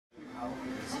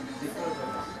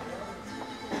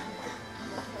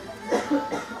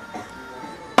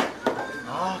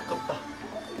아, 아깝다.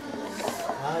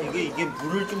 아, 이게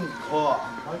물을 좀 더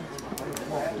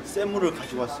센 물을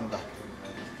가지고 왔습니다.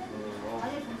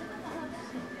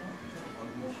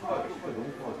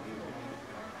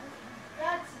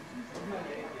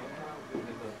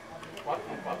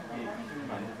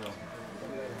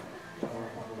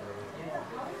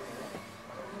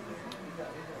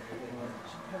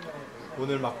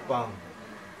 오늘 막방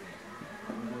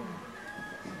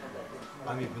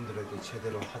아미분들에게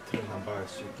제대로 하트를 남발할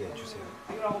수 있게 해주세요.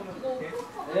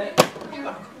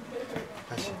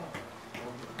 다시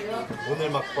오늘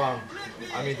막방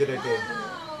아미들에게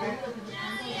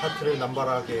하트를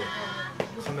남발하게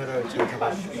카메라를 잘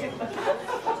잡아주십시오.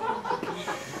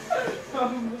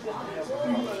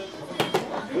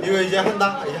 이거 이제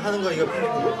한다? 이제 하는 거 이거 다시.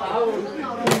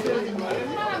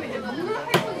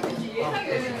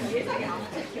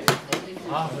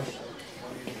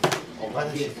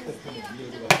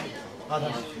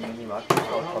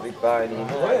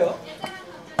 뭐예요?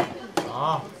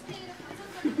 아.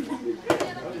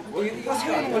 이거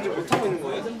세우는 건지 못하고 있는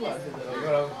거예요?